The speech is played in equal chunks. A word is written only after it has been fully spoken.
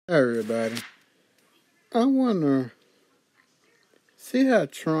Everybody, I wonder, see how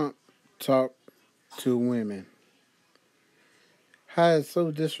Trump talked to women. How it's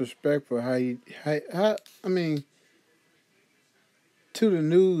so disrespectful. I mean, to the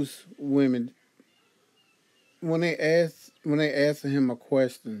news women when they ask him a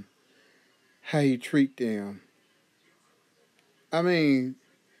question, how he treat them. I mean,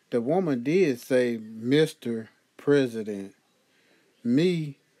 the woman did say, "Mr. President."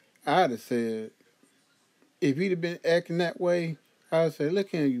 Me, I'd have said, if he'd have been acting that way, I'd say, "Look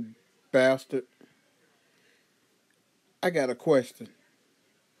here, you bastard. I got a question.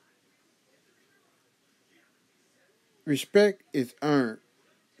 Respect is earned.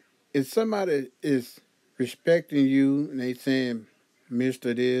 If somebody is respecting you and they saying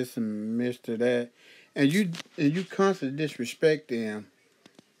Mr. This and Mr. That, and you constantly disrespect them,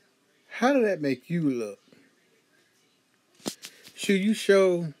 how does that make you look? Should you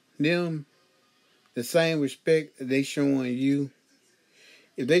show them the same respect that they showing you?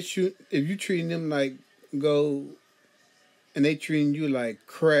 If you treating them like gold and they treating you like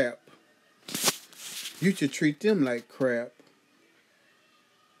crap, you should treat them like crap.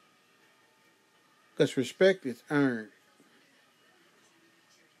 Because respect is earned.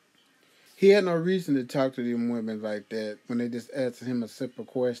 He had no reason to talk to them women like that when they just asked him a simple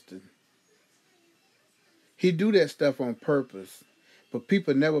question. He do that stuff on purpose, but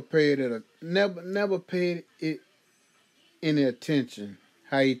people never paid it any attention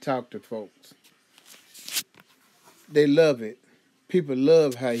how he talked to folks. They love it. People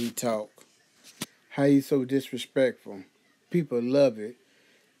love how he talk, how he's so disrespectful. People love it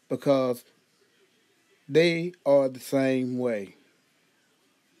because they are the same way.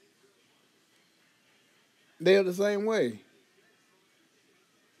 They are the same way.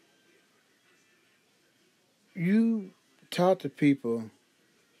 You talk to people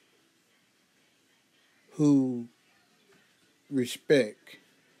who respect.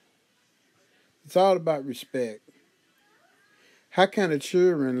 It's all about respect. How can the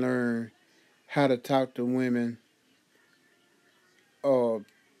children learn how to talk to women or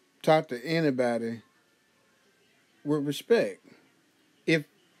talk to anybody with respect? If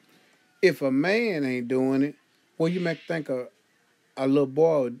if a man ain't doing it, well, you might think a little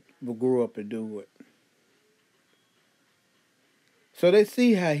boy will grow up and do it. So they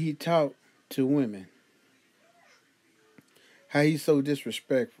see how he talk to women, how he's so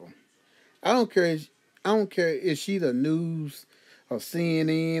disrespectful. I don't care. I don't care if she the news or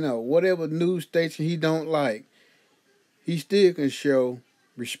CNN or whatever news station he don't like. He still can show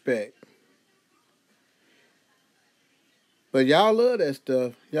respect. But y'all love that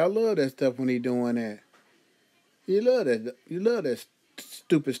stuff. Y'all love that stuff when he doing that. You love that. You love that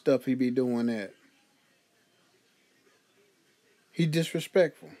stupid stuff he be doing that. He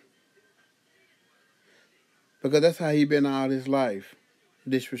disrespectful because that's how he been all his life.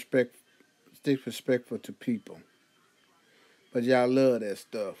 Disrespect, disrespectful to people. But y'all love that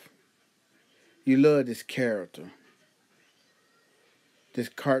stuff. You love this character, this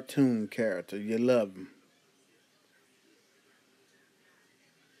cartoon character. You love him.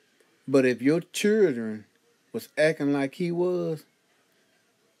 But if your children was acting like he was,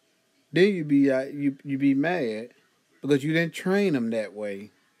 then you be mad because you didn't train them that way.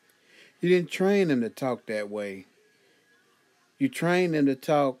 You didn't train them to talk that way. You train them to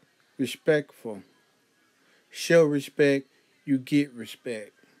talk respectful. Show respect, you get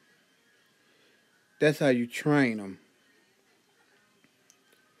respect. That's how you train them.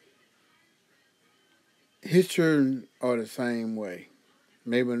 His children are the same way.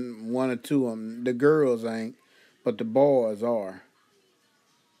 Maybe one or two of them. The girls ain't, but the boys are.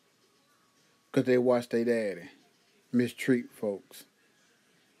 Because they watch their daddy mistreat folks.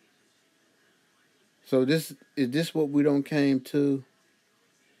 So this what we don't came to?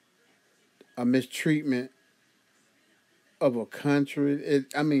 A mistreatment of a country.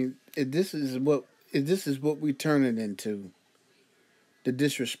 This is what we turn it into. The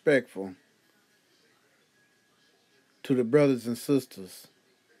disrespectful to the brothers and sisters.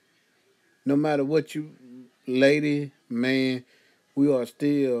 No matter what you, lady, man, we are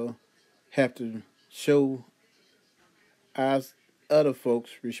still have to show our other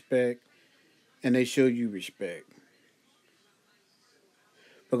folks respect, and they show you respect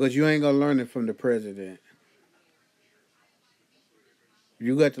because you ain't gonna learn it from the president.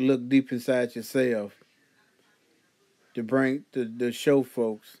 You got to look deep inside yourself to show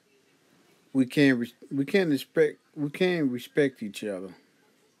folks we can respect each other.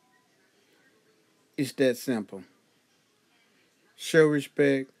 It's that simple. Show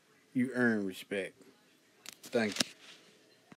respect, you earn respect. Thank you.